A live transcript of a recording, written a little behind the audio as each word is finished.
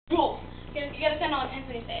You gotta sound all intense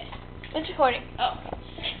when you say it. It's recording. Oh.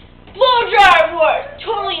 Blowdryer Warzzz!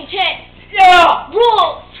 Totally intense! Yeah!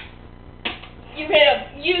 Rules! You hit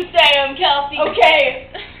him. You say him, Kelsey.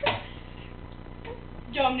 Okay.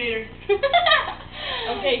 Dominator.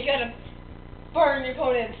 Okay, you gotta burn your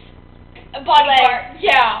opponent's Body part.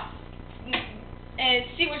 Yeah. And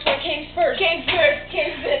see which one came first. Came first.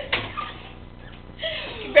 Came first.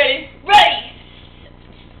 You ready? Ready!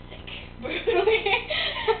 Sick.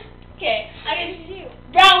 Okay. I can see you.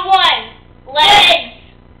 Round 1. Legs!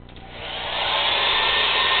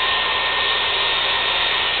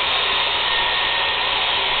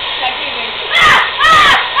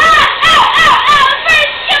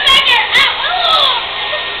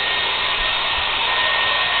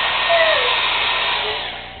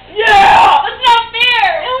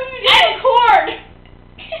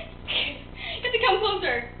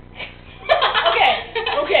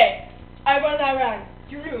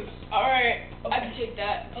 You lose. Alright, Okay. I can take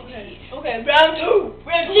that. Okay. Okay, round 2.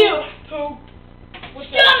 Round 2. What's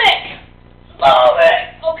Stomach! Love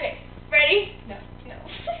it! Okay, ready? No. No.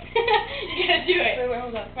 You gotta do it. Wait,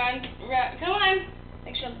 hold on. Round, come on.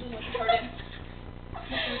 Make sure I'm doing what's recorded.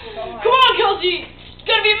 Come on, Kelsey! You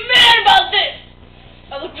gotta be mad about this!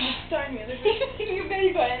 I look for the start me. Your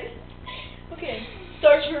belly button. Okay.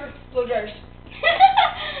 Start your blow dryers.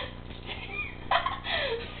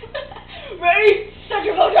 Ready? Start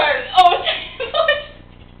your blow dryers. Oh,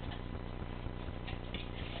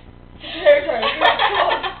 it's your hair dryer. Come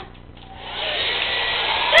on.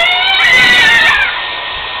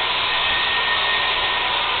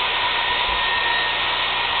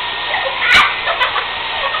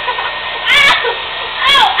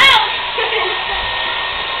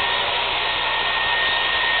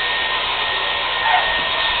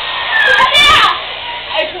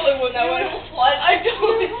 That one. I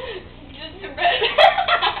don't. Just a bit.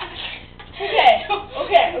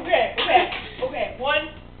 Okay. One.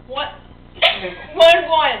 1-1.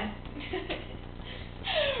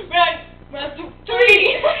 Round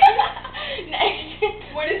 3. Next.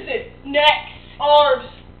 What is it? Next. Arms.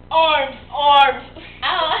 Ow,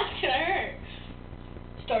 that's gonna hurt.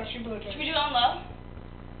 Start your blow Should we dryers. do it on low?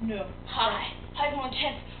 No. High. High's more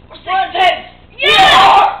intense. Or 6. More intense.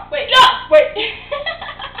 Yeah! Wait. No! Wait.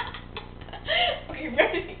 Okay,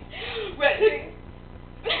 ready?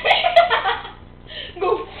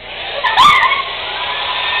 Move.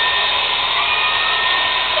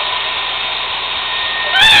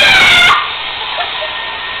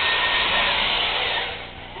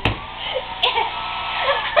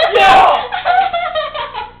 Yeah!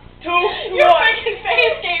 2, 1. Your freaking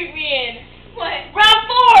face gave me in. What? Round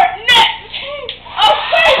 4. Next. Oh,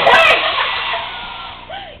 wait!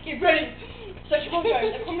 Get ready. Start your blow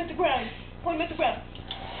dryers. Point them at the ground.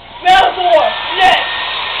 Round 4. Next.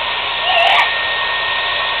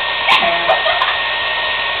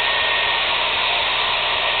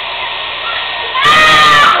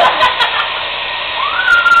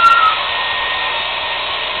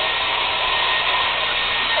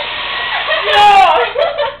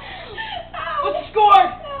 What's the score? I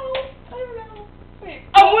don't know. Wait.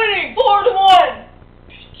 I'm winning. 4-1.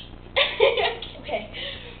 Okay.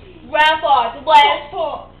 Round 5.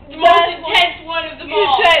 The most intense one of them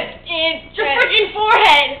all. Your freaking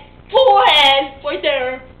forehead. Right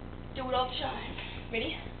there. Do it all the time.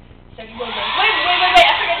 Ready? Start your blow dryers. Wait.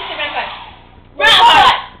 I forgot to say round 5. Round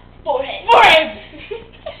 5. Forehead.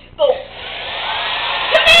 Go.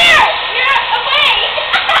 Come here! You're away!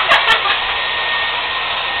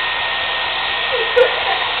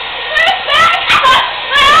 Back! My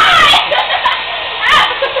eyes!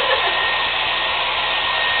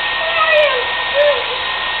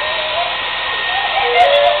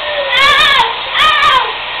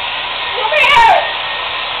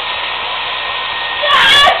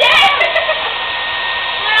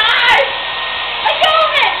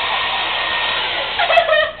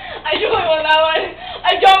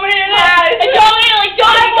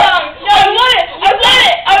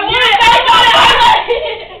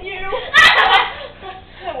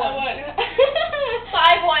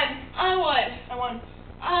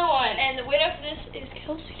 I won. And the winner for this is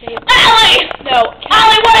Kelsey.